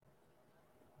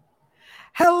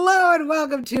Hello and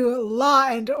welcome to Law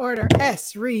and Order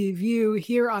S Review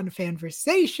here on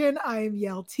Fanversation. I am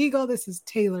Yael Teagle. This is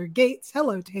Taylor Gates.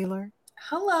 Hello, Taylor.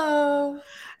 Hello.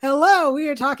 Hello. We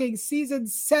are talking Season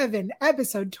 7,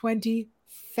 Episode 20,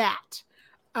 Fat.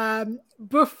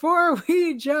 Before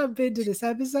we jump into this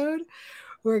episode,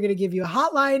 we're going to give you a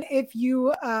hotline. If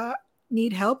you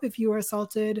need help, if you are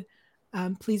assaulted,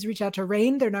 please reach out to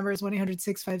RAINN. Their number is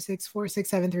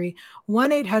 1-800-656-4673,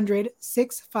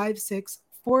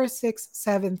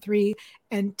 1-800-656-4673.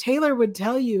 And Taylor would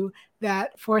tell you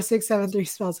that 4673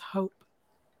 spells hope.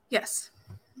 Yes,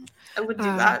 I would do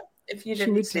that. If you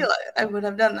didn't steal it, I would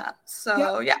have done that.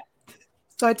 So, yeah.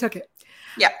 So I took it.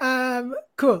 Yeah.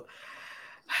 Cool.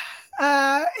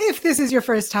 If this is your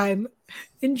first time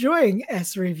enjoying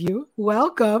S Review,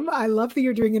 welcome. I love that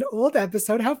you're doing an old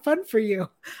episode. How fun for you.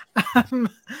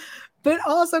 But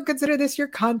also consider this your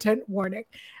content warning.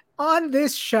 On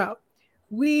this show,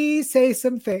 we say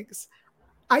some things.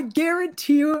 I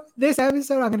guarantee you this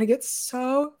episode, I'm going to get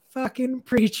so fucking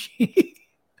preachy.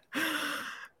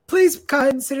 Please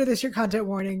consider this your content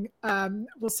warning.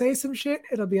 We'll say some shit.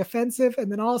 It'll be offensive. And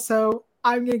then also,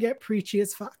 I'm going to get preachy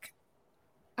as fuck.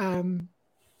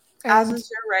 As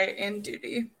is your right and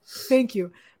duty. Thank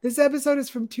you. This episode is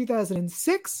from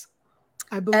 2006.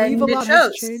 I believe a lot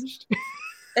has changed.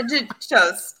 It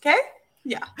shows, okay?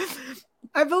 Yeah.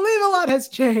 I believe a lot has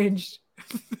changed,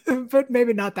 but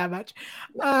maybe not that much.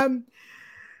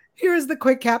 Here's the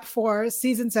quick cap for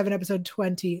Season 7, Episode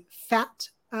 20, Fat.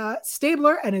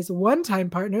 Stabler and his one-time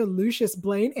partner, Lucius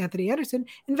Blaine, Anthony Anderson,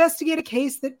 investigate a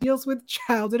case that deals with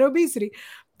childhood obesity.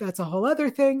 That's a whole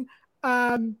other thing.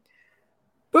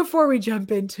 Before we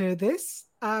jump into this,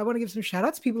 I want to give some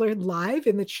shout-outs. People are live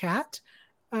in the chat.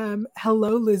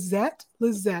 Hello, Lizette.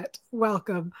 Lizette,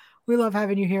 welcome. We love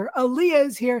having you here. Aaliyah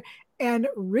is here. And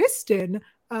Riston,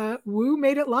 Woo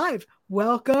made it live.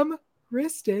 Welcome,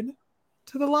 Riston,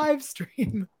 to the live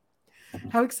stream.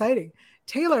 How exciting.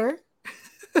 Taylor,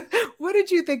 what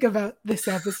did you think about this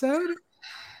episode?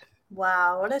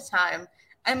 Wow, what a time.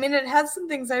 I mean, it had some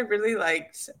things I really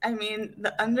liked. I mean,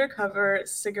 the undercover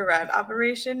cigarette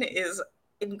operation is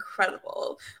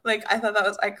incredible. Like, I thought that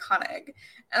was iconic.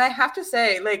 And I have to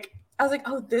say, like, I was like,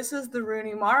 oh, this is the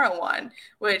Rooney Mara one,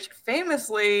 which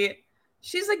famously,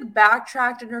 she's like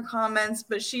backtracked in her comments,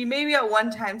 but she maybe at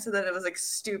one time said that it was like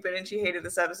stupid and she hated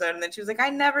this episode. And then she was like, I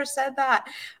never said that.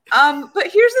 But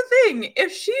here's the thing.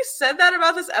 If she said that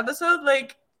about this episode,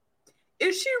 like,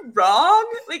 is she wrong?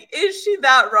 Like, is she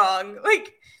that wrong?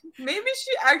 Like, maybe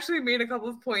she actually made a couple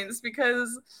of points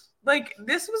because, like,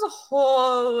 this was a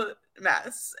whole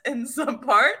mess in some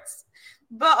parts,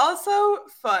 but also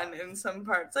fun in some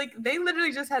parts. Like, they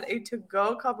literally just had a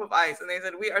to-go cup of ice, and they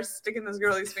said, we are sticking this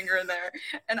girlie's finger in there.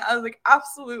 And I was like,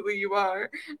 absolutely, you are.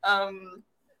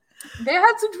 They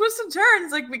had some twists and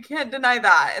turns. Like, we can't deny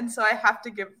that. And so I have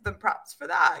to give them props for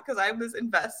that because I was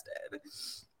invested.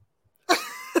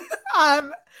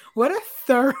 What a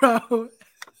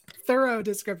thorough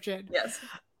description. Yes.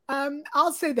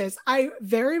 I'll say this. I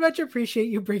very much appreciate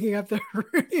you bringing up the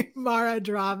Rooney Mara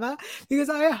drama because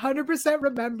I 100%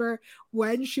 remember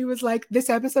when she was like, this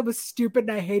episode was stupid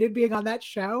and I hated being on that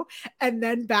show, and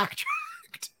then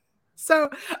backtracked. So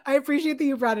I appreciate that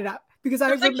you brought it up because I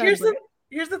remember it.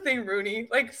 Here's the thing, Rooney.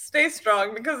 Like, stay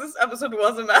strong because this episode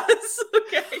was a mess.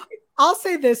 Okay. I'll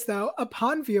say this, though.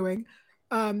 Upon viewing,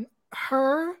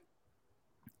 her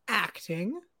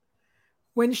acting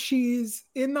when she's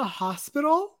in the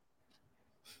hospital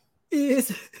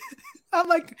is I'm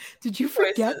like, did you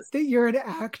forget that you're an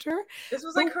actor? This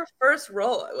was like her first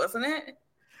role, wasn't it?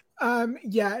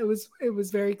 Yeah, it was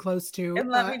very close to. And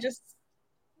let me just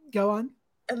go on.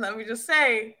 And let me just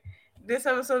say, this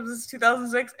episode was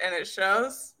 2006 and it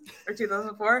shows, or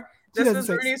 2004. This was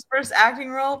Rooney's first acting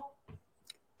role.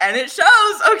 And it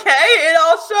shows, okay? It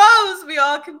all shows. We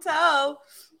all can tell.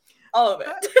 All of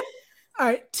it. All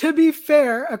right. To be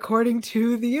fair, according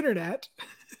to the internet,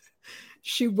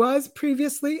 she was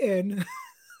previously in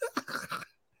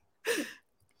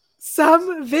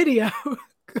some video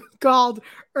called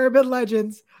Urban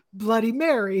Legends Bloody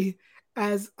Mary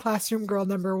as classroom girl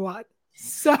number 1.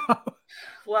 So.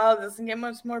 Well, it doesn't get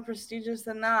much more prestigious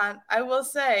than that. I will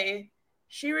say,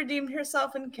 she redeemed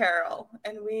herself in Carol,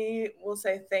 and we will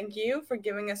say thank you for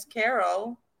giving us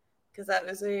Carol, because that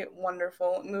is a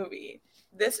wonderful movie.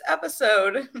 This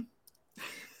episode,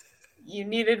 you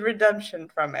needed redemption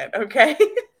from it, okay?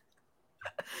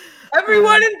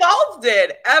 Everyone involved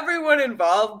did. Everyone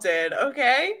involved did,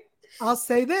 okay? I'll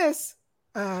say this.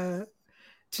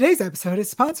 Today's episode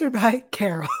is sponsored by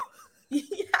Carol.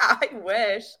 Yeah, I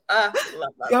wish. Love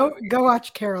that movie. Go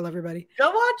watch Carol, everybody. Go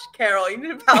watch Carol. You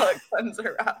need a palate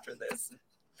cleanser after this.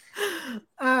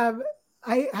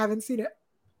 I haven't seen it.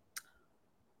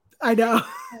 I know.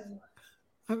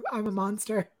 Oh. I'm a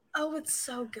monster. Oh, it's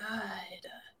so good.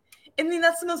 I mean,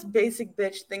 that's the most basic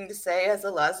bitch thing to say as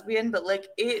a lesbian, but like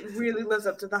it really lives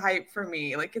up to the hype for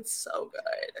me. Like it's so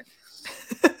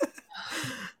good.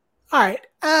 All right.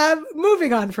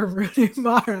 Moving on from Rooney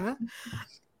Mara.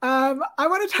 I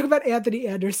want to talk about Anthony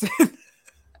Anderson.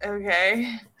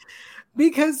 Okay.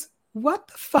 Because what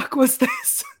the fuck was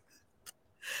this?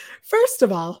 First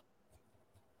of all,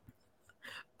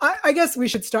 I guess we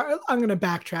should start. I'm going to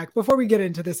backtrack before we get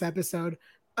into this episode.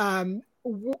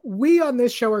 We on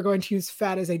this show are going to use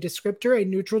fat as a descriptor, a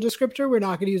neutral descriptor. We're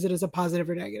not going to use it as a positive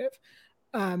or negative.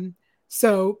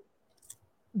 So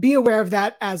be aware of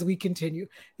that as we continue.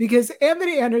 Because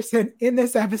Anthony Anderson in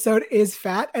this episode is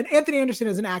fat. And Anthony Anderson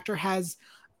as an actor has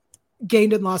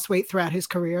gained and lost weight throughout his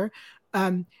career.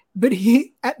 But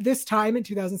he, at this time in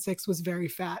 2006, was very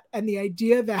fat. And the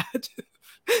idea that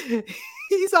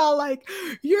he's all like,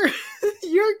 you're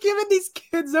giving these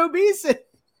kids obesity.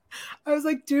 I was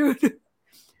like, dude,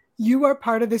 you are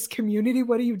part of this community.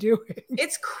 What are you doing?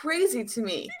 It's crazy to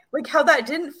me, like how that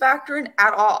didn't factor in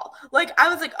at all. Like I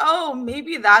was like, oh,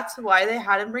 maybe that's why they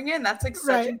had him bring in. That's like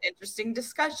such an interesting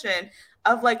discussion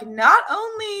of like not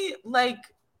only like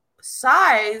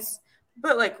size,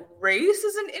 but like race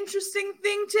is an interesting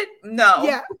thing to no.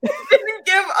 Yeah. Didn't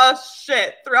give a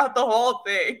shit throughout the whole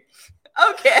thing.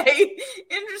 Okay,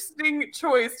 interesting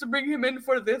choice to bring him in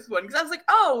for this one. Because I was like,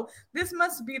 oh, this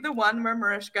must be the one where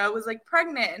Mariska was like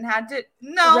pregnant and had to.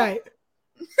 No. Right.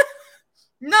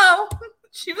 No,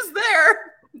 she was there.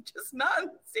 Just not.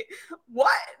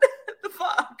 What the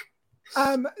fuck?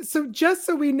 So just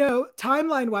so we know,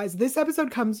 timeline wise, this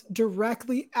episode comes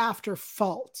directly after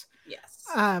Fault. Yes.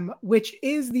 Which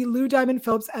is the Lou Diamond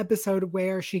Phillips episode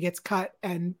where she gets cut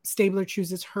and Stabler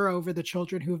chooses her over the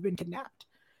children who have been kidnapped.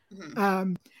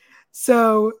 Mm-hmm.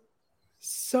 So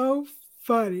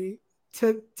funny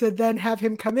to then have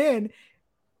him come in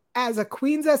as a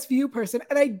Queen's SVU person.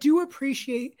 And I do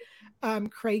appreciate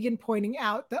Cragen pointing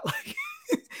out that like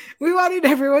we wanted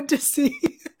everyone to see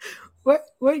what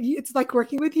it's like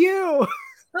working with you.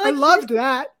 Like, I loved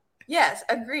that. Yes,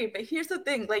 agreed. But here's the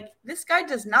thing, like this guy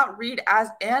does not read as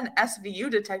an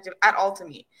SVU detective at all to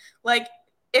me. Like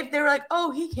if they were like,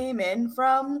 oh, he came in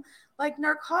from like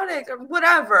narcotics or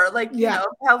whatever, like, you know,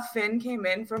 how Finn came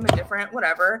in from a different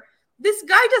whatever. This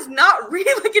guy does not read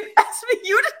like an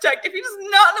SVU detective. He does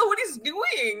not know what he's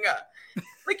doing.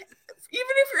 Like,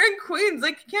 even if you're in Queens,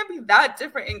 like, you can't be that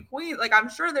different in Queens. Like, I'm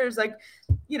sure there's like,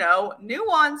 you know,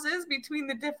 nuances between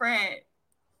the different,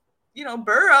 you know,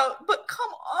 borough, but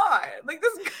come on. Like,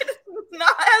 this guy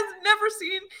has never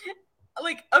seen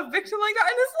like a victim like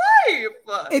that in his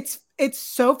life. It's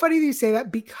so funny that you say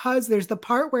that because there's the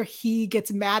part where he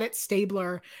gets mad at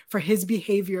Stabler for his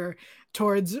behavior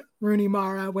towards Rooney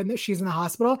Mara when she's in the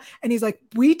hospital, and he's like,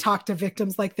 we talk to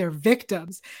victims like they're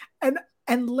victims.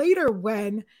 And later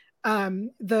when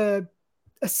the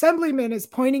assemblyman is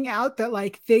pointing out that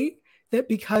like that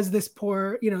because this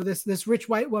poor, you know, this rich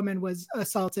white woman was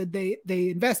assaulted, they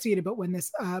investigated, but when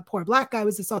this poor black guy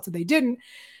was assaulted, they didn't.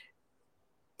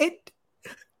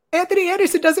 Anthony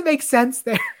Anderson doesn't make sense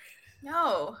there.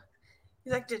 No.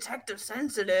 He's like detective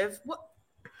sensitive. What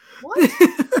are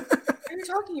you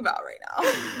talking about right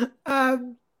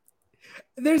now?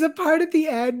 There's a part at the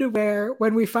end where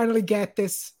when we finally get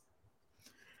this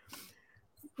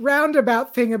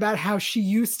roundabout thing about how she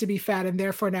used to be fat and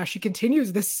therefore now she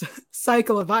continues this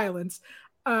cycle of violence,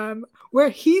 where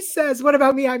he says, what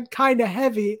about me? I'm kind of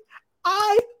heavy.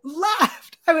 I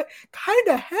laughed. I went, kind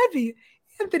of heavy?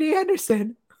 Anthony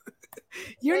Anderson.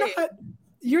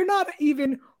 You're not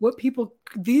even what people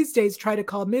these days try to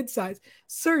call mid-size.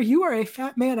 Sir, you are a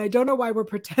fat man. I don't know why we're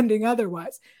pretending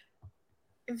otherwise.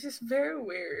 It's just very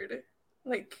weird.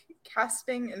 Like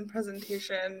casting and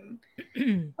presentation.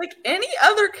 Like any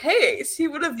other case, he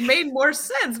would have made more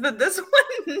sense, but this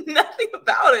one, nothing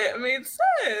about it made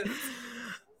sense.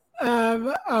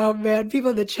 Oh man,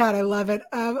 people in the chat, I love it.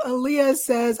 Aaliyah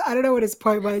says, I don't know what his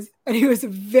point was, and he was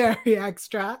very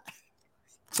extra.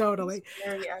 Totally.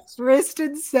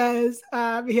 Riston says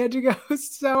he had to go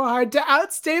so hard to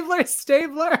out Stabler.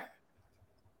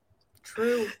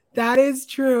 True. That is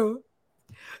true.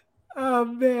 Oh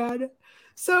man.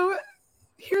 So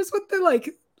here's what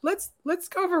let's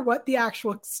go over what the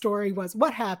actual story was.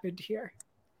 What happened here?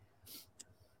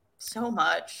 So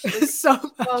much. So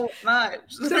much.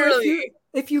 Literally. So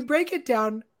if you break it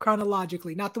down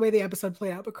chronologically, not the way the episode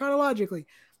played out, but chronologically,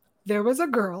 there was a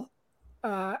girl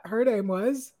Her name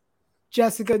was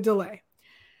Jessica DeLay.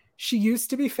 She used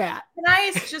to be fat. Can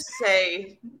I just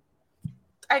say,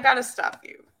 I gotta stop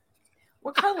you.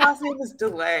 What kind of last name is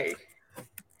Delay?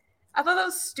 I thought that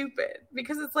was stupid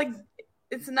because it's like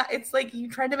it's not. It's like you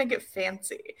tried to make it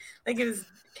fancy. Like it was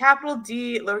capital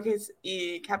D, lowercase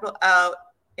e, capital L,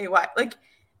 A Y. Like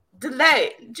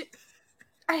Delay.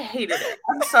 I hated it.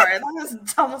 I'm sorry. That was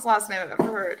the dumbest last name I've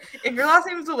ever heard. If your last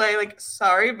name is Delay, like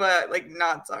sorry, but like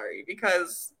not sorry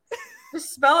because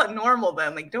just spell it normal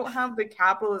then. Like don't have the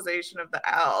capitalization of the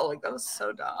L. Like that was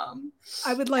so dumb.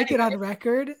 I would like it on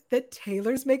record that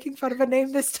Taylor's making fun of a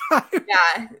name this time.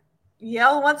 Yeah.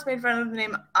 Yale once made fun of the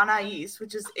name Anais,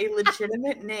 which is a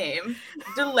legitimate name.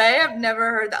 Delay, I've never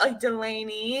heard that. Like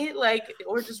Delaney, like,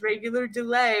 or just regular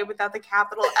Delay without the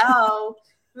capital L.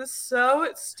 It was so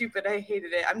stupid. I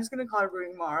hated it. I'm just going to call her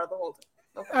Rooney Mara the whole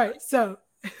time. All right, so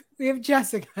we have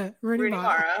Jessica Rooney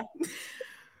Mara,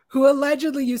 who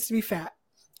allegedly used to be fat.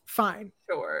 Fine.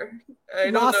 Sure.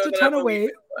 Lost a ton of weight,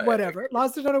 whatever.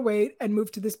 Lost a ton of weight and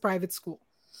moved to this private school.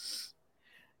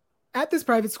 At this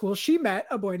private school, she met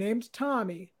a boy named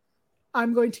Tommy.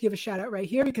 I'm going to give a shout out right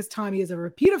here because Tommy is a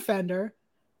repeat offender.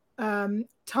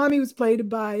 Tommy was played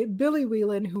by Billy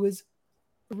Whelan, who is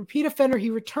a repeat offender. He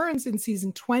returns in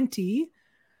season 20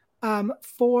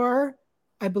 for,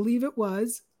 I believe it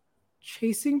was,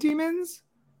 Chasing Demons.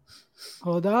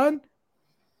 Hold on.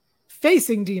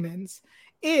 Facing Demons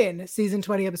in season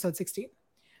 20, episode 16.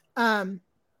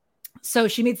 So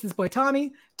she meets this boy,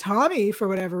 Tommy. Tommy, for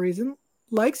whatever reason,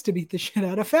 likes to beat the shit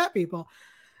out of fat people.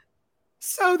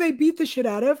 So they beat the shit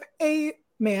out of a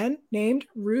man named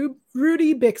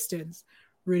Rudy Bixtons.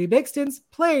 Rudy Bixtons,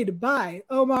 played by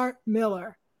Omar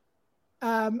Miller.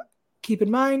 Keep in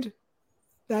mind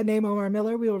that name, Omar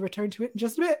Miller. We will return to it in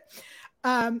just a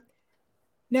bit.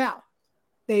 Now,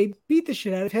 they beat the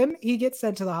shit out of him. He gets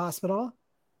sent to the hospital.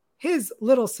 His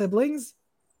little siblings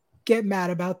get mad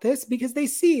about this because they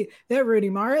see that Rooney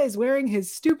Mara is wearing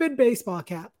his stupid baseball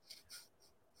cap.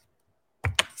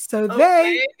 So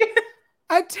they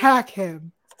attack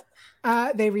him.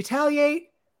 They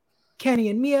retaliate. Kenny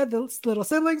and Mia, the little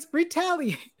siblings,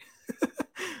 retaliate.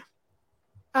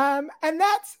 And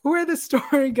that's where the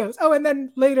story goes. Oh, and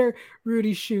then later,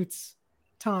 Rudy shoots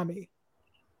Tommy.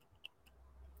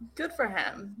 Good for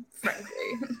him, frankly.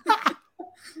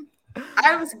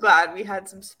 I was glad we had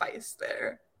some spice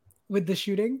there. With the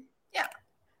shooting? Yeah.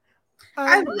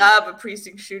 I love a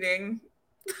precinct shooting.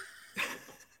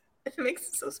 It makes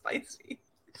it so spicy.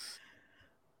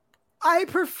 I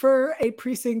prefer a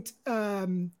precinct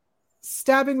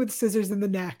stabbing with scissors in the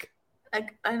neck.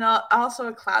 And also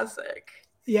a classic.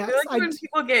 Yeah, I like when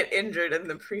people get injured in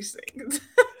the precinct.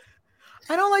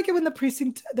 I don't like it when the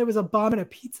precinct there was a bomb and a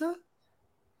pizza.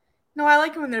 No, I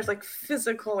like it when there's like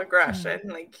physical aggression,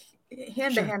 like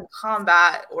hand-to-hand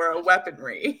combat or a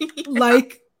weaponry.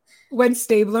 Like when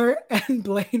Stabler and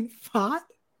Blaine fought.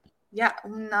 Yeah,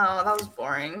 no, that was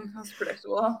boring. That was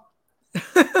predictable.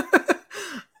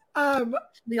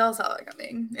 We all saw that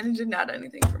coming, and it didn't add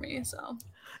anything for me. So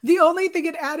the only thing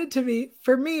it added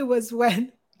for me was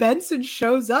when Benson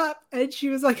shows up and she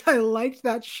was like, "I liked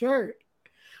that shirt."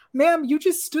 Ma'am, you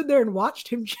just stood there and watched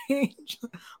him change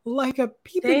like a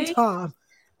peeping Tom.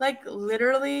 Like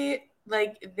literally,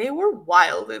 like they were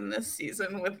wild in this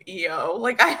season with EO.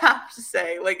 Like I have to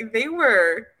say, like they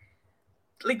were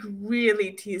like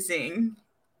really teasing.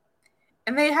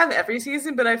 And they have every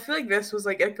season, but I feel like this was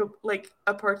like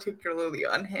a particularly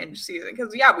unhinged season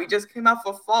because we just came off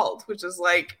of Fault, which is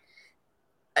like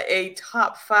a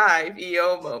top 5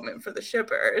 EO moment for the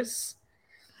shippers.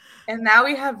 And now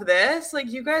we have this.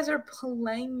 Like, you guys are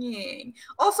playing.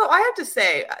 Also, I have to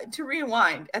say, to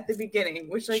rewind at the beginning,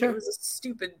 which like it was a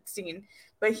stupid scene,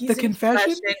 but he's the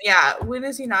confession. Yeah, when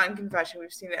is he not in confession?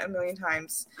 We've seen it a million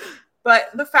times. But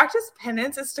the fact his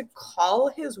penance is to call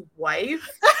his wife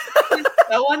is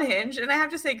so unhinged. And I have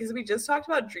to say, because we just talked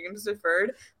about dreams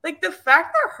deferred, like the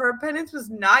fact that her penance was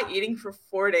not eating for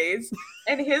 4 days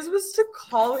and his was to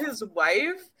call his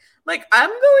wife, like I'm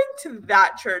going to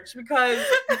that church because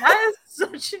that is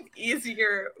such an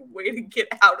easier way to get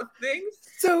out of things.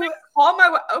 So like, call my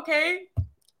wife, okay?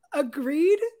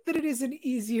 Agreed that it is an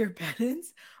easier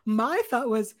penance. My thought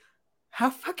was, how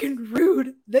fucking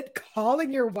rude that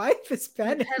calling your wife is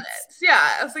penance. Yeah,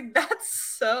 I was like,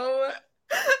 that's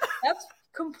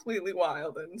completely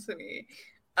wild to me.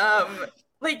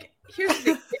 Like, here's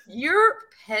the thing. If your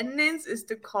penance is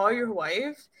to call your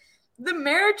wife, the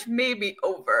marriage may be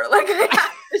over. Like, I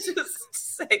have to just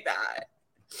say that.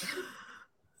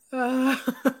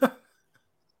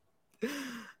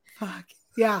 Fuck.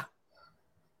 Yeah.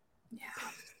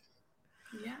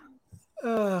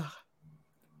 Yeah.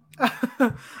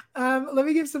 Let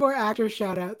me give some more actor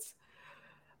shout outs.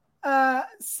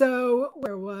 So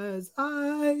where was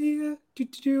I?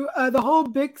 The whole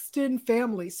Bixton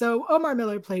family. So Omar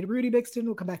Miller played Rudy Bixton.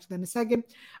 We'll come back to that in a second.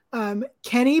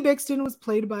 Kenny Bixton was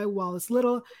played by Wallace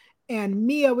Little, and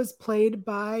Mia was played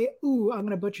by I'm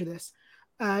gonna butcher this.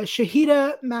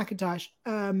 Shahida McIntosh.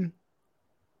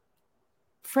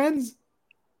 Friends,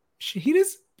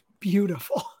 Shahida's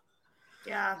beautiful.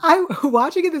 Yeah. I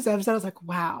watching it this episode, I was like,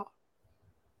 wow,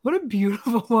 what a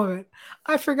beautiful woman.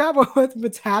 I forgot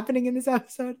what's happening in this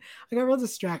episode. I got real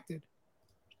distracted.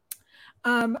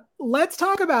 Let's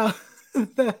talk about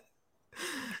the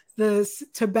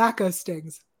tobacco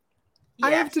stings. Yes.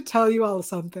 I have to tell you all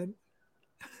something.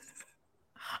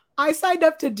 I signed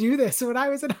up to do this when I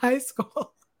was in high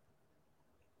school.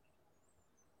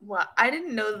 Well, I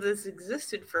didn't know this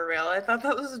existed for real. I thought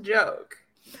that was a joke.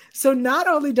 So not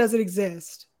only does it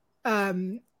exist,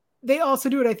 they also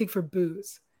do it, I think, for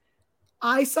booze.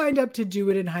 I signed up to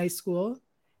do it in high school.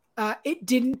 It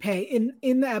didn't pay.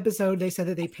 In the episode, they said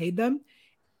that they paid them.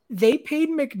 They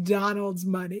paid McDonald's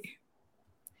money.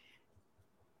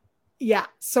 Yeah.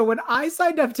 So when I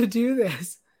signed up to do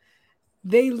this,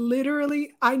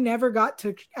 I never got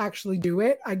to actually do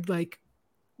it. I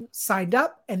signed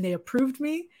up and they approved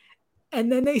me.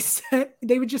 And then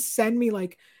they would just send me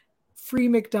like free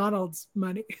McDonald's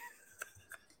money.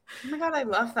 Oh my God, I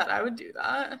love that. I would do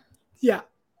that. Yeah.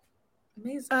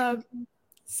 Amazing.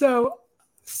 So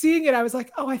seeing it, I was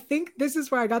like, oh, I think this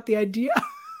is where I got the idea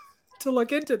to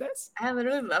look into this. I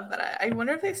literally love that. I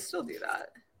wonder if they still do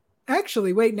that.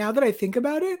 Actually, wait, now that I think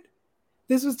about it,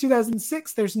 this was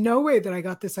 2006. There's no way that I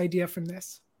got this idea from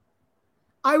this.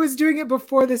 I was doing it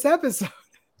before this episode.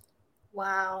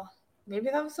 Wow. Maybe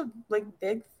that was a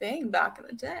big thing back in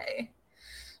the day.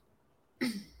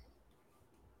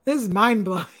 This is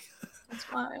mind-blowing.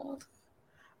 That's wild.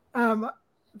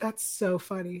 That's so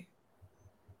funny.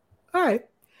 All right.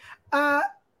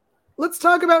 Let's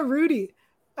talk about Rudy.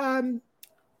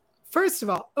 First of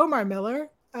all, Omar Miller,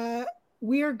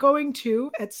 we are going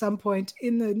to, at some point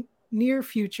in the near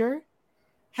future,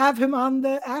 have him on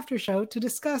the after show to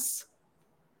discuss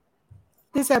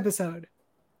this episode.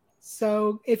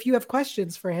 So if you have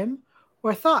questions for him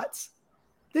or thoughts,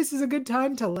 this is a good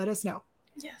time to let us know.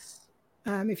 Yes.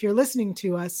 If you're listening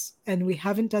to us and we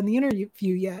haven't done the interview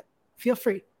yet, feel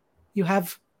free. You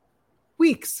have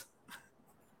weeks.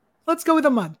 Let's go with a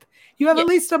month. You have at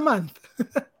least a month.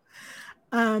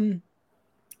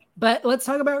 But let's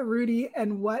talk about Rudy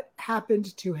and what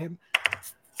happened to him.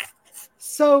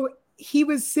 So he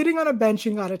was sitting on a bench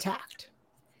and got attacked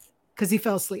because he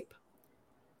fell asleep.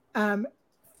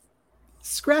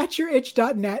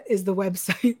 Scratchyouritch.net is the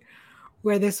website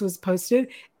where this was posted.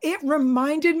 It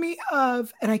reminded me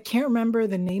of, and I can't remember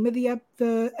the name of the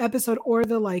episode or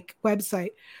the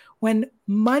website, when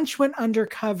Munch went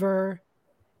undercover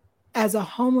as a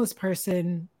homeless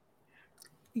person.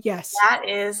 Yes.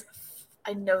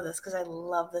 I know this because I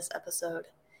love this episode.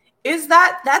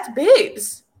 That's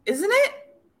Babes, isn't it?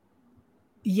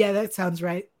 Yeah, that sounds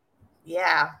right.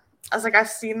 Yeah. I was like, I've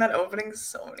seen that opening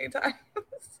so many times.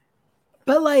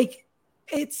 But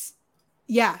it's,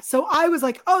 yeah. So I was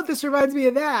like, oh, this reminds me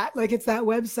of that. It's that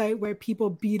website where people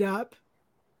beat up.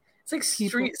 It's like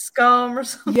Street Scum or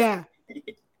something. Yeah.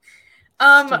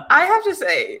 I have to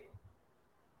say,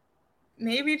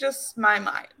 maybe just my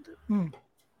mind.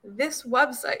 This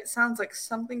website sounds like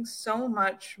something so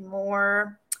much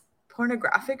more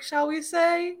pornographic, shall we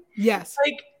say? Yes.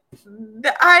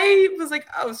 I was like,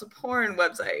 oh, it's a porn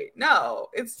website. No,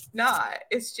 it's not.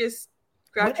 It's just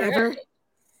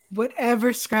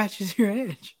whatever scratches your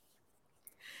itch.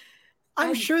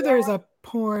 I'm sure there's a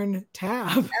porn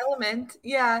tab element.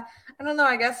 Yeah. I don't know.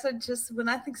 I guess when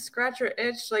I think scratch or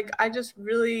itch, I just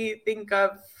really think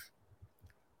of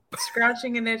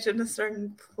scratching an itch in a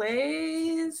certain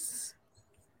place.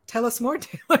 Tell us more,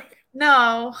 Taylor.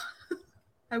 No,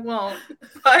 I won't.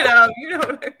 But you know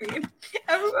what I mean.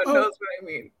 Everyone knows what I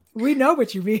mean. We know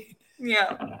what you mean.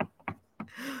 Yeah.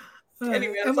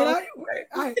 Anyway,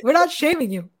 we're not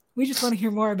shaming you. We just want to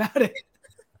hear more about it.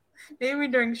 Maybe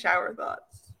during shower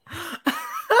thoughts.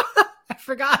 I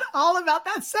forgot all about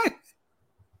that segment.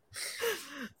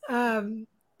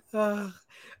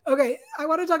 Okay, I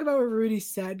want to talk about what Rudy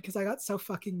said because I got so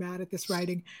fucking mad at this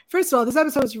writing. First of all, this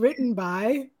episode was written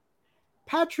by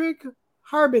Patrick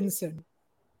Harbinson.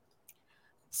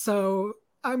 So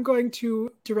I'm going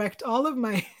to direct all of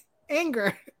my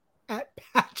anger at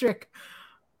Patrick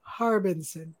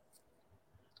Harbinson.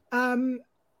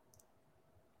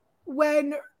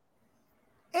 When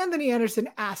Anthony Anderson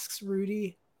asks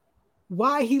Rudy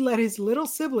why he let his little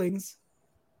siblings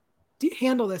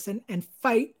handle this and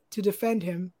fight to defend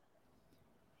him.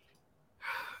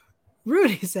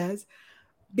 Rudy says,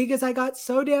 because I got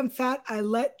so damn fat, I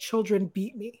let children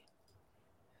beat me.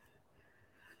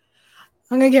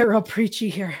 I'm going to get real preachy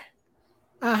here.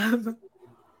 I'm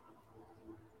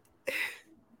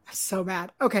so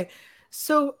mad. Okay.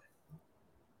 So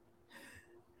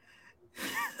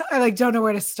I don't know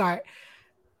where to start.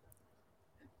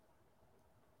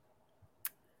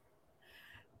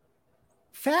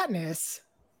 Fatness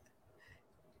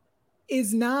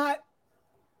is not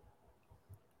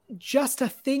just a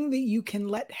thing that you can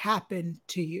let happen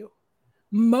to you.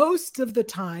 Most of the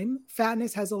time,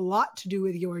 fatness has a lot to do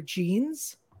with your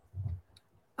genes,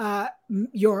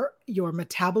 your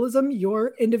metabolism,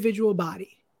 your individual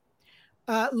body.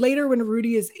 Later, when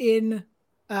Rudy is in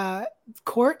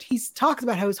court, he talks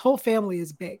about how his whole family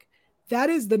is big. That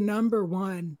is the number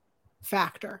one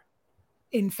factor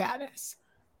in fatness.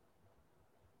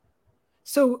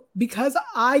 So because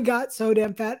I got so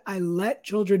damn fat, I let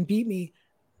children beat me.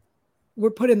 We're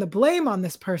putting the blame on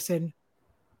this person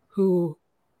who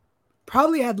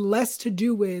probably had less to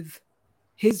do with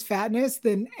his fatness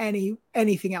than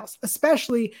anything else,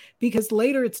 especially because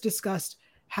later it's discussed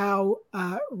how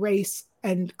race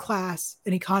and class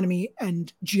and economy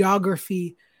and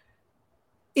geography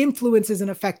influences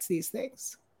and affects these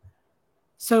things.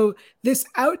 So this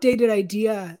outdated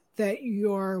idea that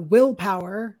your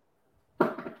willpower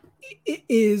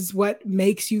is what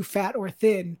makes you fat or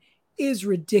thin is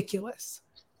ridiculous.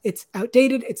 It's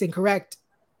outdated. It's incorrect.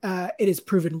 It is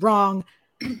proven wrong.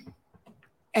 And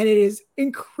it is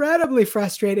incredibly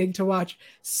frustrating to watch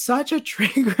such a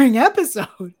triggering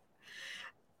episode.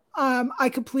 I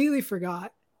completely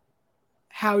forgot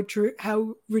how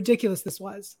ridiculous this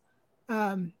was.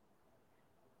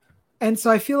 And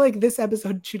so I feel like this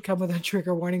episode should come with a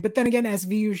trigger warning. But then again,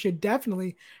 SVU should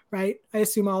definitely, right? I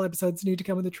assume all episodes need to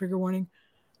come with a trigger warning.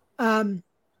 I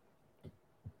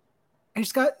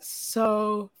just got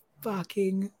so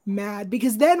fucking mad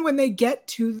because then when they get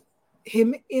to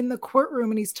him in the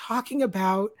courtroom and he's talking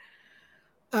about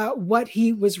what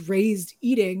he was raised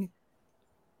eating,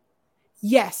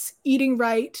 yes, eating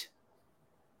right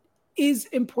is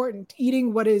important.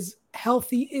 Eating what is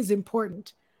healthy is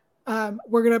important.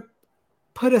 We're going to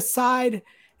put aside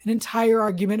an entire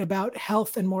argument about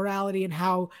health and morality and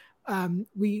how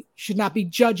we should not be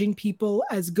judging people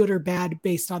as good or bad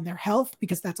based on their health,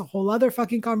 because that's a whole other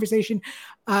fucking conversation.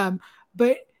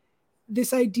 But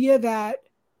this idea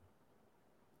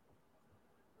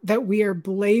that we are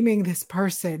blaming this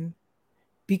person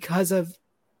because of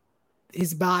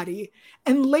his body.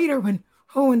 And later when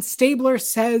Stabler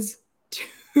says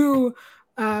to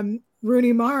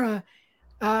Rooney Mara,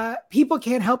 people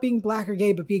can't help being black or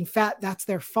gay, but being fat, that's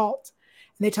their fault.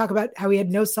 And they talk about how he had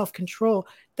no self-control.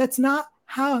 That's not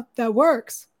how that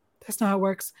works. That's not how it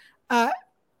works.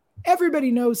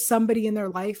 Everybody knows somebody in their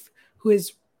life who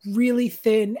is really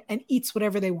thin and eats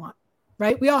whatever they want,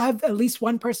 right? We all have at least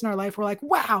one person in our life where we're like,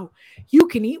 wow, you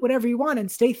can eat whatever you want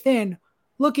and stay thin.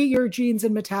 Look at your genes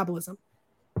and metabolism.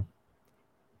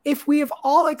 If we have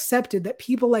all accepted that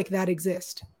people like that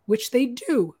exist, which they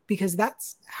do, because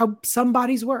that's how some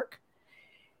bodies work,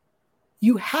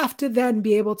 you have to then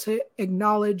be able to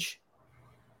acknowledge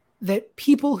that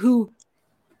people who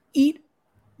eat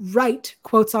right,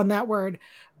 quotes on that word,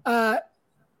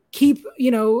 keep,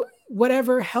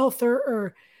 whatever health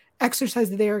or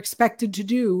exercise that they are expected to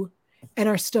do and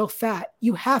are still fat.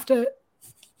 You have to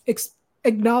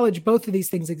acknowledge both of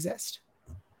these things exist.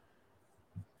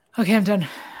 Okay, I'm done.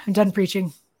 I'm done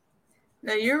preaching.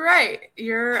 No, you're right.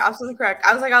 You're absolutely correct.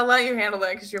 I was like, I'll let you handle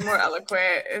it because you're more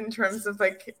eloquent in terms of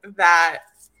that.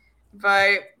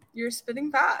 But you're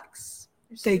spitting facts.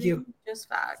 Thank you. Just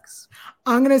facts.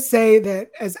 I'm going to say that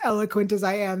as eloquent as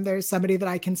I am, there's somebody that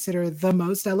I consider the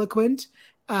most eloquent.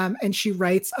 And she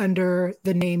writes under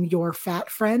the name Your Fat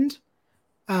Friend.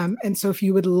 And so if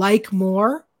you would like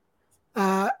more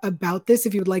about this,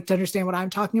 if you would like to understand what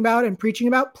I'm talking about and preaching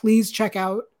about, please check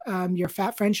out Your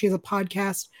Fat Friend. She has a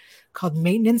podcast called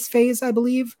Maintenance Phase, I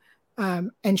believe.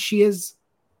 And she is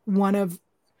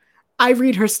I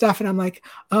read her stuff and I'm like,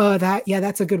 oh,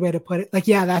 that's a good way to put it.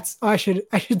 I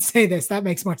should say this. That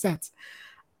makes more sense.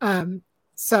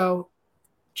 So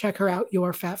check her out,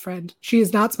 Your Fat Friend. She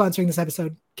is not sponsoring this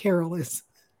episode. Carol is.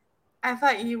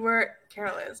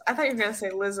 Carol is. I thought you were going to say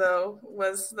Lizzo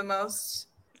was the most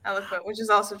eloquent, which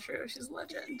is also true. She's a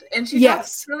legend. And she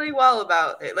talks really well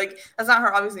about it. That's not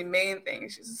her obviously main thing.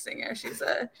 She's a singer. She's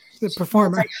a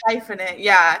performer. Hyphenate.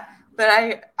 Yeah. But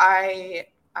I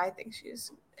think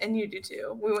she's, and you do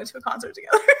too. We went to a concert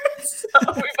together. So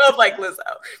we both like Lizzo.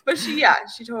 But she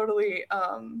totally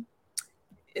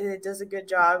it does a good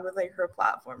job with like her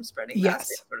platform spreading that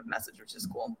sort of message, which is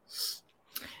cool.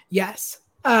 Yes.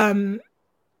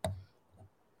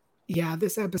 Yeah,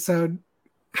 this episode,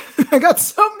 I got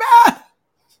so mad.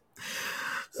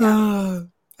 Yeah.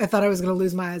 I thought I was going to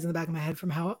lose my eyes in the back of my head from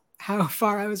how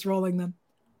far I was rolling them.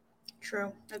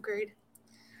 True. Agreed.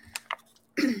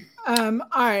 All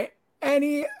right.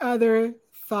 Any other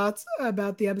thoughts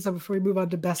about the episode before we move on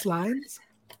to best lines?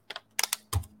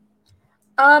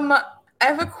 I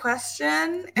have a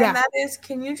question, and that is,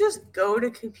 can you just go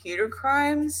to computer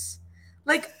crimes?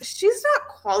 Like, she's not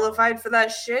qualified for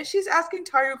that shit. She's asking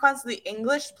Taru constantly,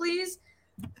 English, please.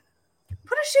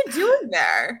 What is she doing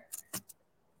there?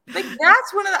 Like,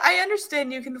 that's one of the, I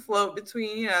understand you can float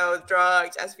between, you know,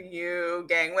 drugs, SVU,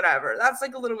 gang, whatever. That's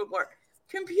like a little bit more.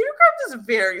 Computer crimes is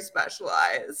very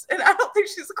specialized, and I don't think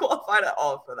she's qualified at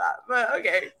all for that. But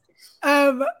okay.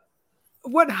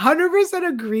 100%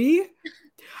 agree.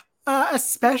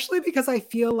 Especially because I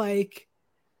feel like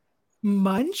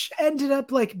Munch ended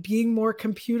up like being more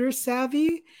computer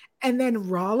savvy, and then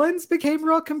Rollins became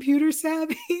real computer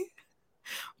savvy,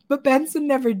 but Benson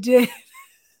never did.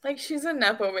 Like, she's a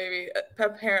Nepo baby,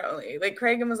 apparently. Like,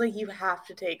 Cragen was like, you have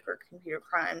to take her computer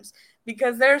crimes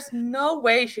because there's no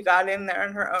way she got in there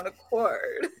on her own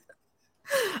accord.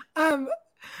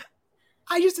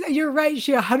 You're right.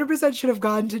 She 100% should have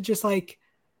gone to just like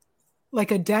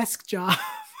a desk job.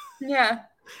 Yeah.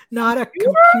 Not a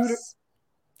computer.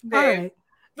 Babe, all right.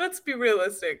 Let's be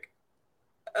realistic.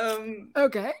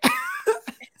 Okay.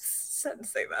 It's sad to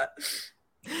say that.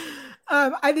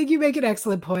 I think you make an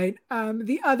excellent point.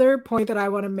 The other point that I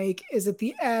want to make is at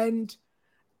the end,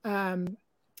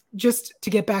 just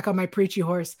to get back on my preachy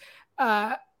horse,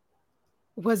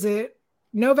 was it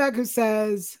Novak who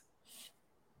says,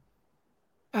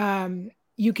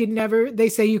 they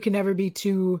say you can never be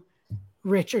too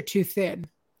rich or too thin.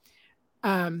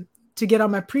 To get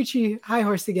on my preachy high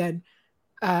horse again,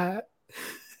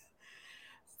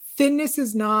 thinness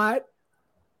is not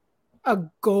a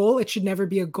goal. It should never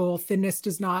be a goal. Thinness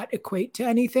does not equate to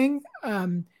anything.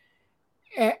 And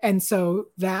so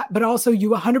that, but also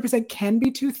you 100% can be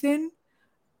too thin.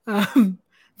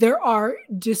 There are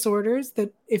disorders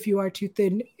that if you are too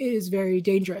thin is very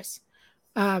dangerous.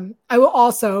 I will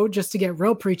also, just to get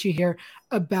real preachy here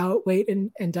about weight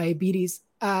and diabetes,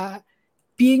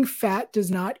 being fat does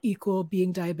not equal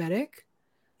being diabetic.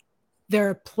 There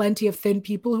are plenty of thin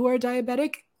people who are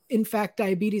diabetic. In fact,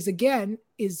 diabetes, again,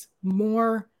 is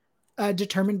more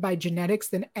determined by genetics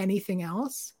than anything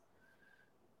else.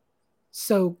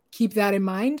 So keep that in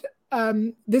mind.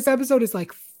 This episode is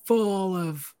like full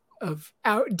of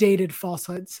outdated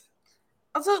falsehoods.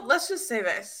 Also, let's just say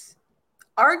this.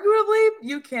 Arguably,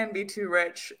 you can be too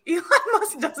rich. Elon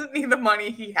Musk doesn't need the money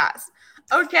he has.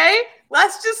 Okay?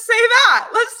 Let's just say that.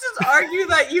 Let's just argue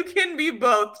that you can be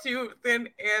both too thin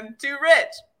and too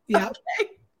rich. Yeah. Okay?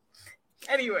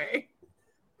 Anyway.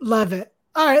 Love it.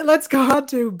 All right, let's go on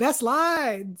to best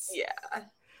lines. Yeah.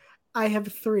 I have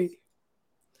 3.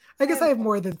 I guess I have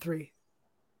more than 3.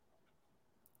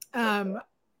 So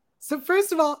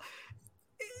first of all,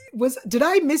 did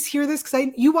I mishear this? Because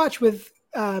you watch with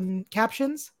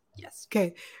captions? Yes.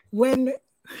 Okay. When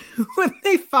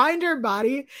they find her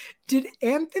body, did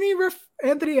Anthony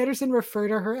Anderson refer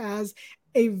to her as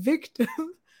a victim?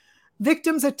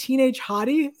 Victim's a teenage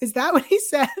hottie? Is that what he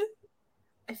said?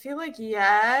 I feel like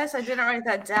yes. I didn't write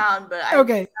that down, but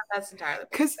okay. That's entirely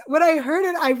because when I heard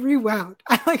it, I rewound.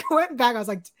 I went back. I was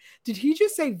like, did he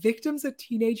just say victim's a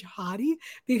teenage hottie?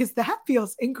 Because that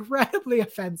feels incredibly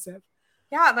offensive.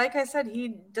 Yeah, like I said,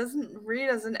 he doesn't read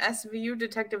as an SVU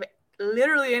detective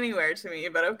literally anywhere to me,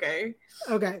 but okay.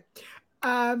 Okay.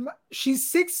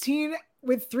 She's 16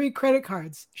 with 3 credit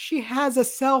cards. She has a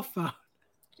cell phone.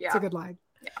 Yeah. It's a good line.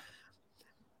 Yeah.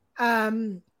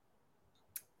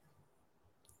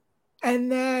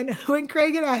 And then when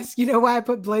Cragen asks, you know why I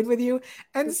put Blade with you?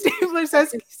 And Stabler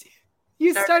says,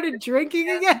 you started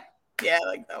drinking again? Yeah, I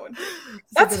like that one.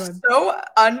 That's so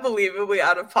unbelievably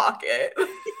out of pocket.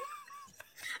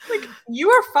 Like, you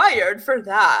are fired for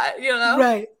that, you know?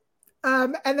 Right.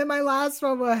 And then my last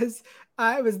one was,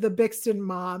 it was the Bixton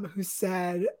mom who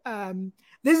said,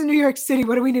 this is New York City.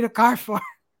 What do we need a car for?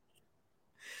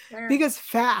 Because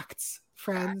facts,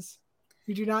 friends.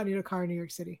 You do not need a car in New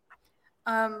York City.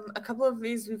 A couple of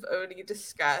these we've already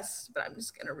discussed, but I'm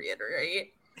just going to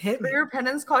reiterate. Hit me. For your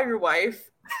penance, call your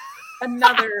wife.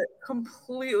 Another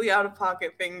completely out of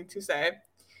pocket thing to say.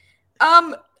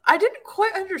 I didn't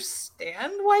quite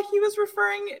understand why he was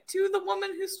referring to the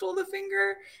woman who stole the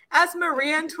finger as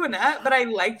Marie Antoinette, but I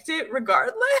liked it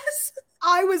regardless.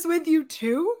 I was with you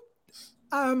too.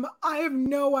 I have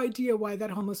no idea why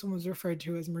that homeless one was referred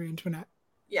to as Marie Antoinette.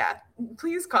 Yeah,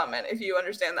 please comment if you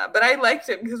understand that. But I liked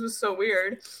it because it was so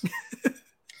weird.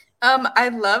 I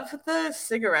love the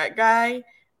cigarette guy.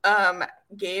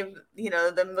 Gave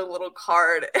them the little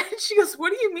card, and she goes,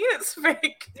 "What do you mean it's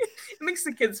fake?" It makes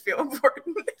the kids feel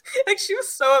important. Like she was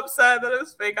so upset that it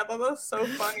was fake. I thought that was so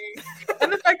funny,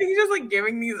 and the fact that he's just like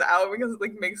giving these out because it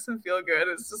like makes him feel good.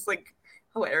 It's just like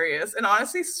hilarious and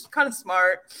honestly kind of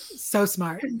smart. So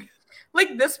smart.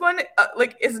 Like this one,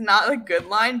 like is not a good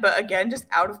line, but again, just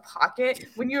out of pocket.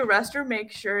 When you arrest her,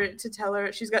 make sure to tell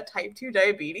her she's got type 2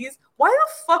 diabetes. Why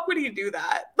the fuck would you do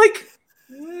that? Like,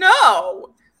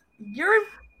 no, you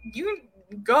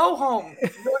go home,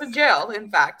 go to jail.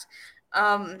 In fact,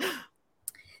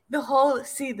 the whole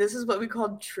this is what we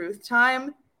call truth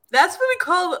time. That's what we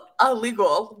call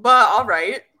illegal, but all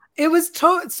right. It was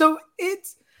so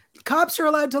it's cops are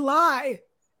allowed to lie.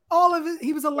 All of it,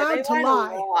 he was allowed to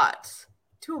lie. A lot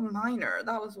to a minor.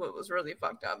 That was what was really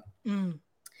fucked up.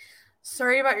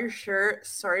 Sorry about your shirt.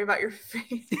 Sorry about your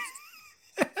face.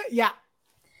 Yeah.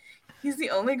 He's the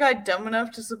only guy dumb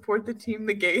enough to support the team,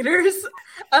 the Gators.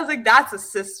 I was like, that's a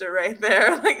sister right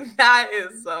there. Like, that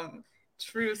is some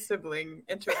true sibling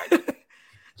interaction.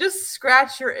 Just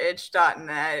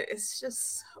scratchyouritch.net. It's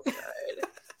just so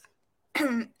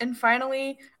good. And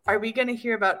finally, are we going to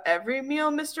hear about every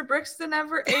meal Mr. Brixton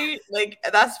ever ate? Like,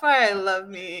 that's why I love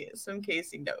me some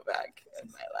Casey Novak in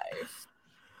my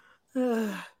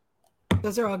life.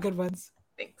 Those are all good ones.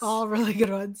 Thanks. All really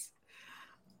good ones.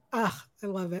 I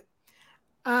love it.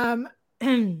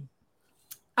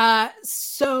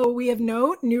 So we have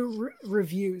no new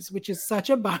reviews, which is such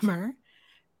a bummer.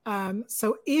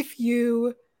 So if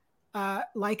you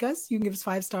like us, you can give us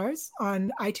 5 stars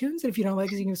on iTunes. And if you don't like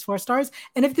us, you can give us 4 stars.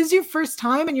 And if this is your first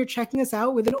time and you're checking us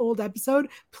out with an old episode,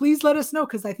 please let us know,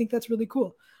 because I think that's really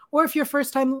cool. Or if your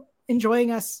first time enjoying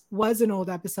us was an old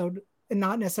episode and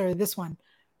not necessarily this one,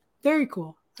 very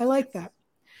cool. I like that.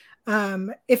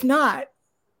 If not,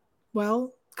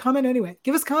 well, comment anyway.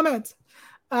 Give us comments.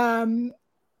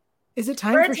 Is it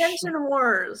time for attention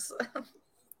wars?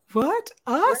 What?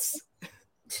 Us?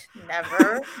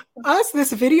 Never. Us,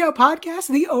 this video podcast,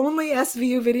 the only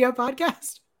SVU video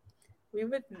podcast. We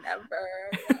would never.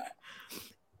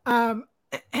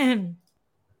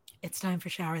 It's time for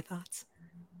shower thoughts.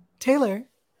 Taylor,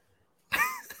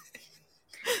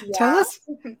 tell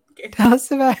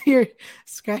us about your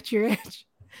scratch your itch.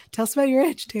 Tell us about your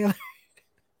itch, Taylor.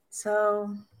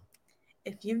 So,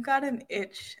 if you've got an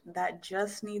itch that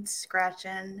just needs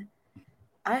scratching,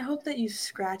 I hope that you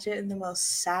scratch it in the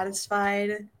most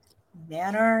satisfied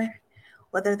manner,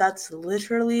 whether that's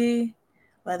literally,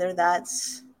 whether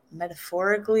that's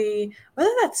metaphorically,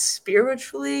 whether that's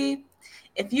spiritually.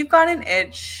 If you've got an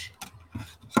itch,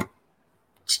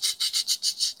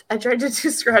 I tried to do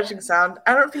scratching sound.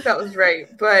 I don't think that was right,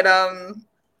 but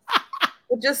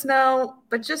just know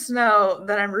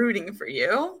that I'm rooting for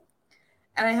you,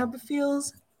 and I hope it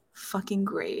feels fucking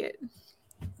great.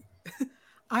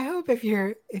 I hope if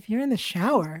you're in the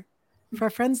shower, for our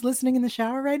friends listening in the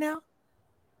shower right now,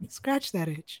 scratch that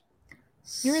itch.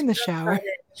 You're in the shower.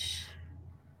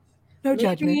 No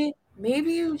judgment.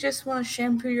 Maybe you just want to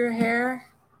shampoo your hair.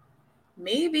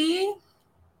 Maybe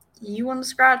you want to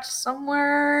scratch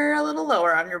somewhere a little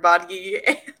lower on your body.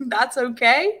 That's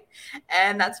okay.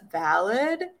 And that's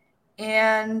valid.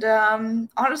 And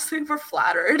honestly, we're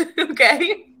flattered.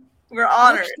 Okay? We're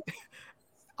honored.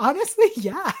 Honestly,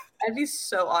 yeah. I'd be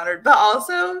so honored. But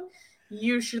also,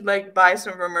 you should buy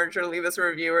some merch or leave us a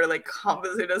review or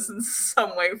compensate us in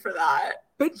some way for that.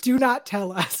 But do not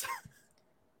tell us.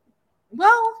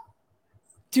 Well,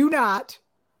 do not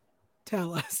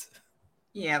tell us.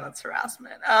 Yeah, that's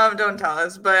harassment. Don't tell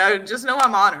us, but I just know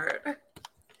I'm honored.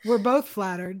 We're both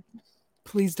flattered.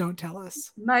 Please don't tell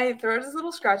us. My throat is a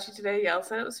little scratchy today. Yael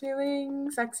said it was feeling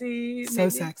sexy. So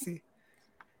sexy.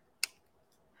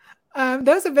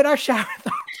 Those have been our shower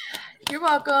thoughts. You're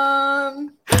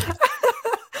welcome.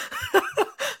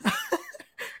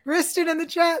 Riston in the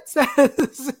chat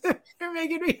says, you're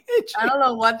making me itchy. I don't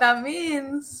know what that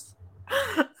means.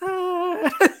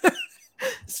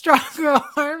 Strong Girl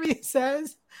Army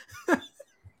says,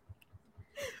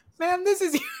 ma'am, this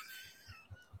is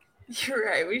You're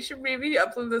right. We should maybe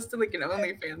upload this to an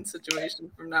OnlyFans situation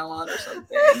from now on or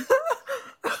something.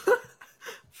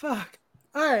 Fuck.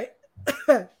 All right.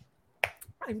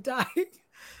 I'm dying.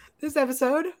 This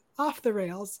episode, off the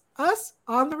rails. Us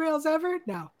on the rails ever?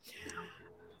 No.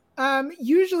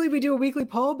 Usually we do a weekly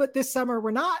poll, but this summer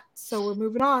we're not, so we're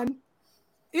moving on.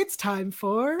 It's time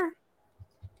for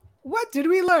What Did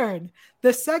We Learn?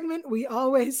 The segment we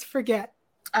always forget.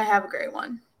 I have a great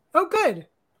one. Oh, good.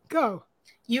 Go.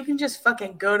 You can just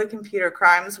fucking go to computer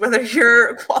crimes, whether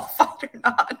you're qualified or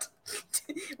not.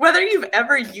 Whether you've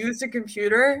ever used a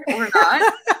computer or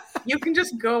not, you can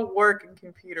just go work in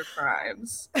computer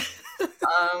crimes.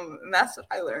 And that's what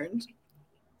I learned.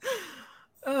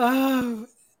 Oh,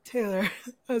 Taylor,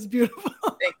 that was beautiful.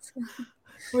 Thanks.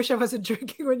 Wish I wasn't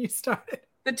drinking when you started.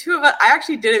 The two of us, I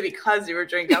actually did it because you were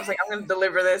drinking. I was like, I'm going to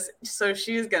deliver this. So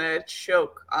she's going to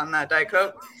choke on that Diet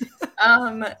Coke.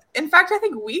 In fact, I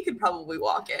think we could probably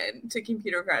walk in to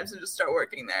computer crimes and just start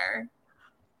working there.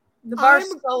 The bar's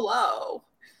so low.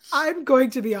 I'm going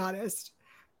to be honest.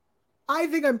 I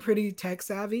think I'm pretty tech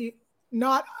savvy.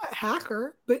 Not a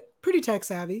hacker, but pretty tech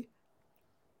savvy.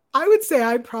 I would say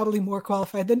I'm probably more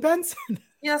qualified than Benson.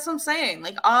 Yeah, that's what I'm saying.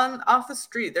 Like off the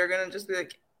street, they're going to just be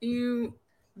like,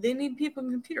 they need people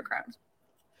in computer crimes.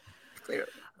 Clearly.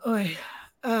 Oy.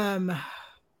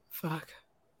 Fuck.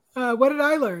 What did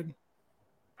I learn?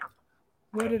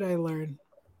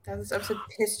 That this episode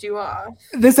pissed you off.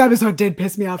 This episode did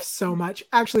piss me off so much.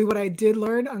 Actually, what I did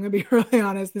learn, I'm going to be really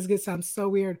honest, this gonna sound so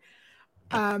weird.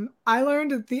 I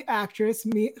learned that the actress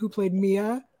who played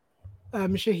Mia,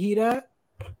 Shahida,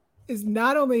 is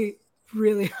not only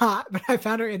really hot, but I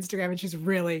found her Instagram and she's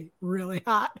really, really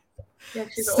hot. Yeah,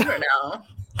 she's older now.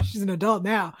 She's an adult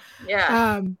now.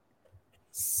 Yeah.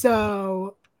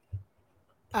 So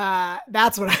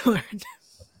that's what I learned.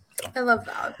 I love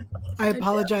that. I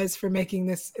apologize for making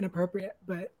this inappropriate,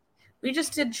 but we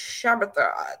just did Shabbat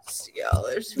thoughts, yo.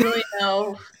 There's really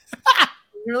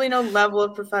no level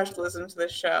of professionalism to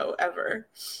this show ever.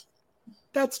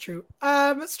 That's true.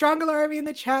 Stronger Army in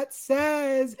the chat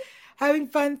says, having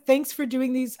fun. Thanks for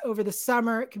doing these over the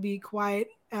summer. It can be quiet,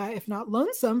 if not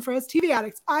lonesome, for us TV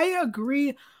addicts. I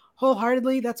agree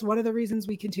wholeheartedly. That's one of the reasons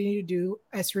we continue to do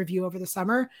S Review over the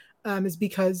summer, is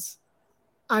because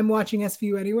I'm watching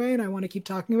SVU anyway, and I want to keep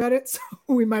talking about it. So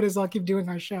we might as well keep doing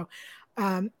our show.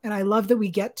 And I love that we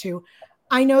get to.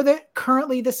 I know that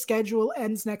currently the schedule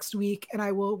ends next week, and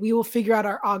we will figure out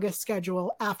our August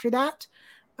schedule after that.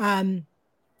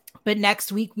 But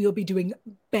next week we will be doing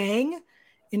Bang.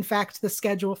 In fact, the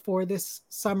schedule for this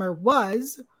summer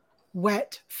was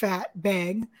Wet, Fat,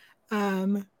 Bang.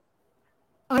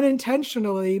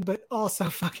 Unintentionally, but also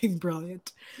fucking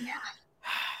brilliant. Yeah.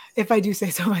 If I do say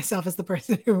so myself as the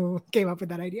person who came up with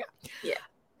that idea. Yeah.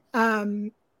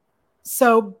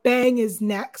 So Bang is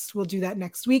next. We'll do that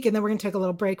next week. And then we're going to take a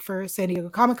little break for San Diego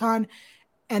Comic-Con.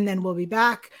 And then we'll be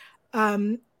back.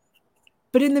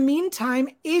 But in the meantime,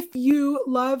 if you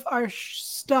love our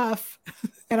stuff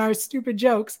and our stupid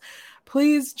jokes,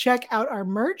 please check out our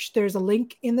merch. There's a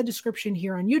link in the description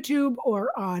here on YouTube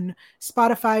or on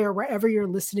Spotify or wherever you're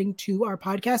listening to our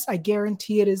podcast. I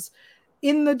guarantee it is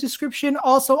in the description.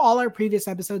 Also, all our previous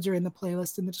episodes are in the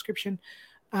playlist in the description.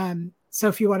 So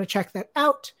if you want to check that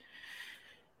out,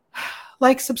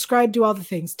 like, subscribe, do all the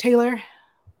things. Taylor,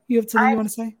 you have something you want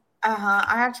to say?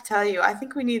 I have to tell you, I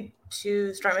think we need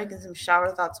to start making some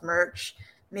Shower Thoughts merch.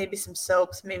 Maybe some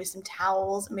soaps, maybe some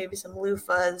towels, maybe some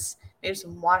loofahs, maybe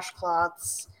some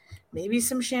washcloths, maybe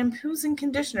some shampoos and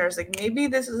conditioners. Like, maybe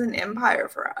this is an empire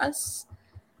for us.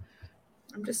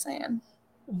 I'm just saying.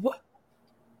 What?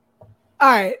 All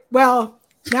right. Well,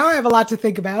 now I have a lot to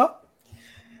think about.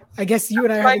 I guess you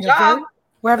and I are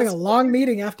having a long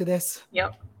meeting after this.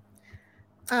 Yep.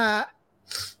 All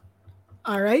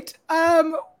right.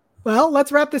 Well,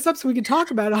 let's wrap this up so we can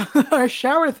talk about our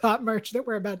Shower Thought merch that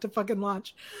we're about to fucking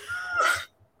launch.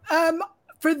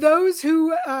 For those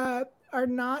who are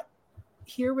not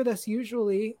here with us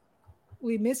usually,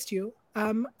 we missed you.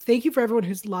 Thank you for everyone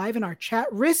who's live in our chat.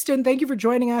 Riston, thank you for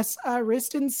joining us.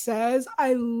 Riston says,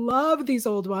 I love these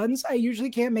old ones. I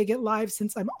usually can't make it live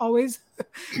since I'm always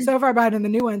so far behind in the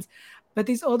new ones, but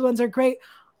these old ones are great.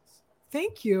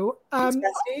 Thank you.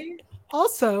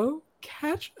 Also,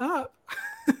 catch up.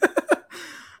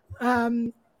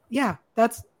 Yeah,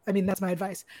 that's my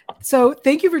advice. So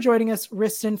thank you for joining us,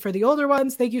 Riston, for the older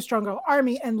ones. Thank you, Strong Girl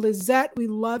Army and Lizette. We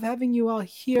love having you all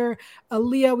here.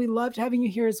 Aaliyah, we loved having you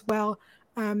here as well.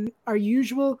 Our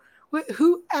usual,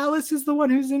 Alice is the one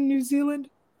who's in New Zealand?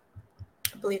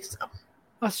 I believe so.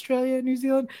 Australia, New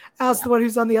Zealand. Alice, the one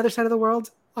who's on the other side of the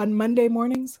world on Monday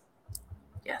mornings?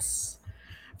 Yes.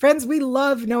 Friends, we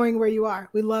love knowing where you are.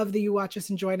 We love that you watch us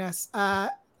and join us.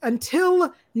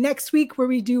 Until next week where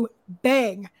we do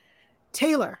Bang.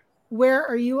 Taylor, where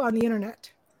are you on the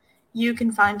internet? You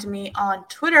can find me on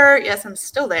Twitter. Yes, I'm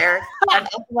still there at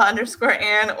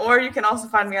 @Alpha_Ann, or you can also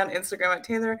find me on Instagram at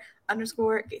Taylor_Gates_.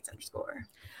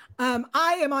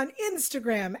 I am on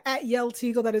Instagram at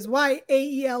YelTeagle. That is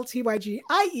YaelTygiel.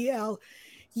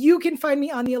 You can find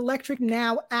me on the Electric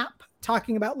Now app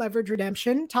talking about Leverage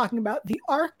Redemption, talking about The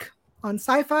Ark on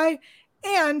Sci-Fi,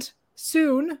 and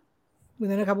soon,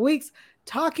 within a couple weeks,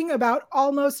 talking about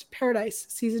Almost Paradise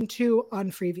Season 2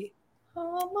 on Freevee.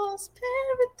 Almost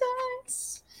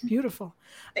Paradise. Beautiful.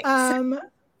 Thanks.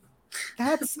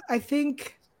 That's, I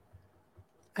think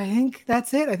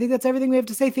that's it. I think that's everything we have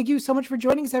to say. Thank you so much for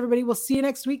joining us, everybody. We'll see you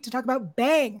next week to talk about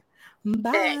Bang.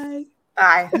 Bye.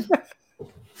 Bye.